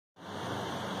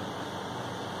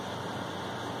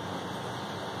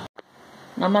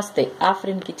నమస్తే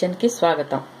ఆఫ్రిన్ కిచెన్ కి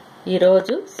స్వాగతం। ఈ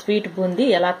రోజు స్వీట్ బూందీ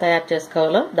ఎలా తయారు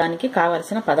చేసుకోవాలో దానికి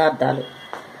కావాల్సిన పదార్థాలు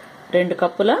 2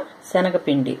 కప్పుల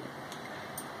శనగపిండి,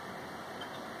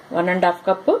 1.5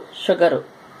 కప్పు షుగర్,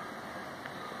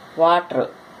 వాటర్,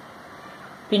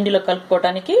 పిండిలో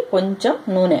కలుపుకోవడానికి కొంచెం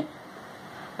నూనె,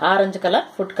 ఆరెంజ్ కలర్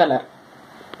ఫుడ్ కలర్,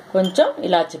 కొంచెం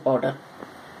ఇలాచీ పౌడర్।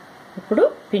 ఇప్పుడు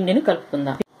పిండిని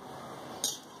కలుపుకుందాం।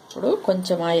 ఇప్పుడు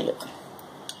కొంచెం ఆయిల్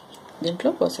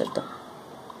దీంట్లో పోసేద్దాం।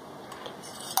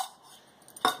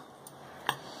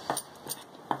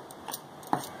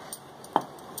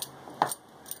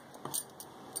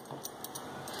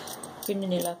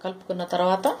 పిండిని ఇలా కలుపుకున్న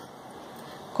తర్వాత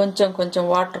కొంచెం కొంచెం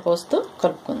వాటర్ పోస్తూ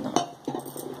కలుపుకుందాం।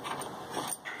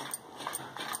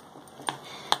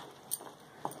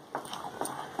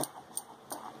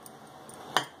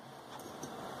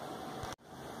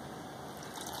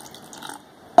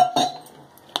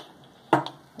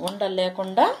 ఉండలు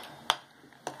లేకుండా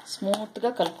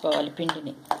స్మూత్గా కలుపుకోవాలి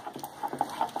పిండిని।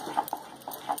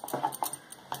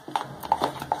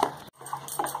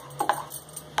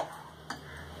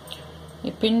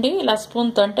 ఈ పిండి ఇలా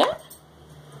స్పూన్తో అంటే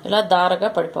ఇలా దారగా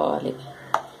పడిపోవాలి।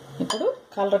 ఇప్పుడు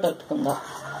కలర్ కలుపుకుందాం।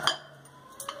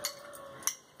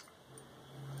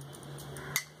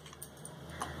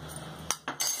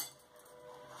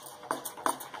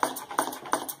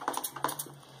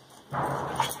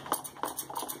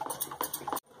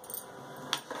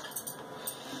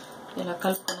 ఇలా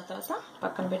కలుపుకున్న తర్వాత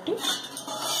పక్కన పెట్టి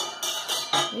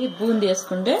ఈ బూందీ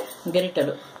వేసుకుంటే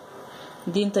గరిటెలు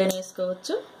దీంతో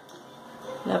వేసుకోవచ్చు,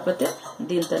 లేకపోతే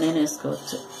దీంతోనైనా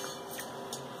వేసుకోవచ్చు।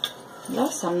 ఇలా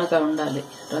సన్నగా ఉండాలి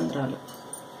రంధ్రాలు।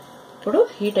 ఇప్పుడు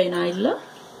హీట్ అయిన ఆయిల్లో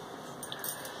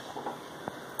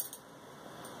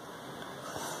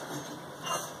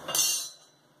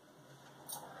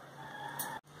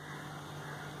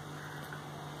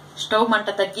స్టవ్ మంట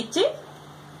తగ్గించి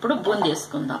ఇప్పుడు బూందీ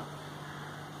వేసుకుందాం।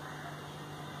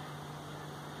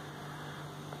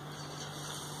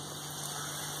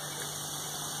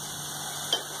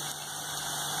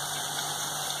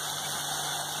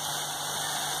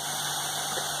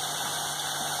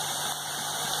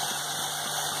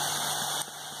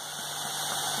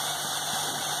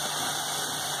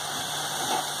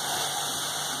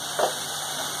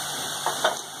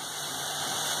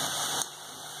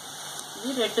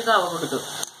 ఇది రెడ్గా అవ్వకూడదు,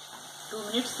 2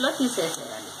 మినిట్స్లో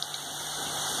తీసేసేయాలి।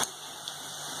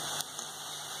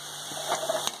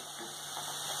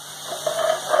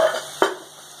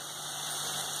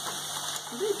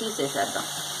 ఇది తీసేసేద్దాం।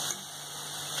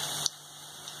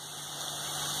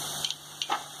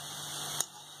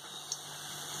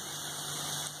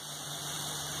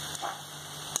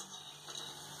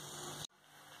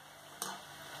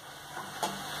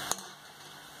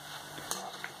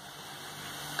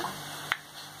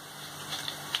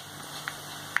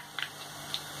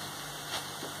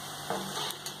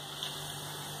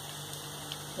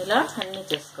 ఇలా అన్నీ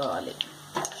చేసుకోవాలి।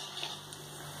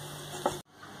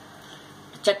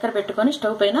 చక్కెర పెట్టుకొని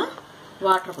స్టవ్ పైన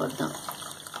వాటర్ పోద్దాం।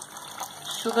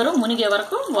 షుగర్ మునిగే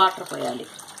వరకు వాటర్ పోయాలి।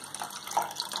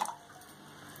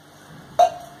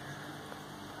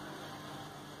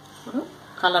 ఇప్పుడు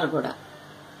కలర్ కూడా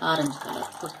orange colour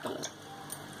food colour,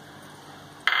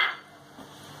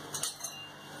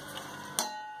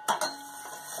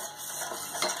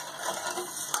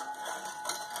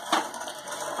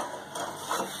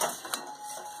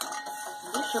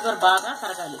 sugar బాగా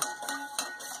కరగాలి।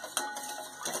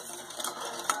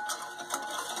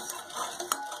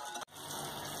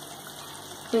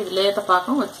 ఇది లేత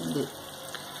పాకం వచ్చింది।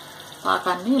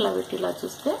 పాకాన్ని ఇలా పెట్టి ఇలా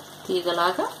చూస్తే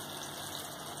తీగలాగా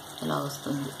ఇలా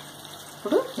వస్తుంది।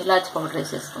 ఇప్పుడు ఇలాచి పౌడర్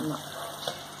వేసేసుకుందాం।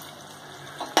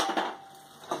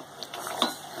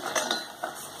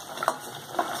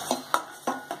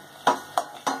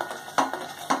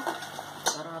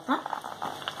 తర్వాత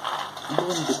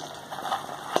బూందీ,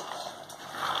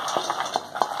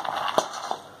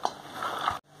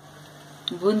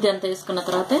 బూందీ అంతా వేసుకున్న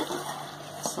తర్వాత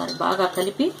సరే బాగా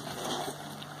కలిపి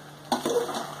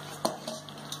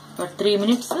 3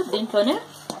 మినిట్స్ దీంట్లోనే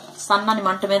సన్నని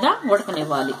మంట మీద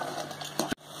ఉడకనివ్వాలి।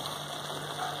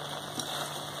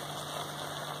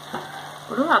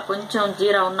 ఇప్పుడు ఆ కొంచెం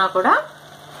జీరా ఉన్నా కూడా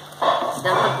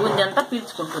ఇదంతా బూందీ అంతా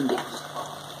పీల్చుకుంటుంది।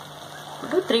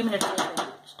 ఇప్పుడు 3 మినిట్స్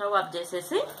స్టవ్ ఆఫ్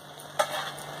చేసేసి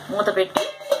మూత పెట్టి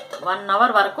 1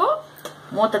 అవర్ వరకు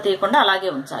మూత తీయకుండా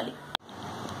అలాగే ఉంచాలి।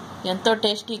 ఎంతో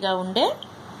టేస్టీగా ఉండే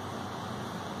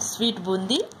స్వీట్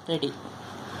బూందీ రెడీ।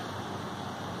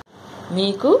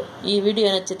 మీకు ఈ వీడియో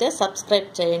నచ్చితే సబ్స్క్రైబ్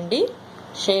చేయండి,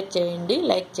 షేర్ చేయండి,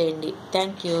 లైక్ చేయండి।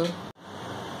 Thank you.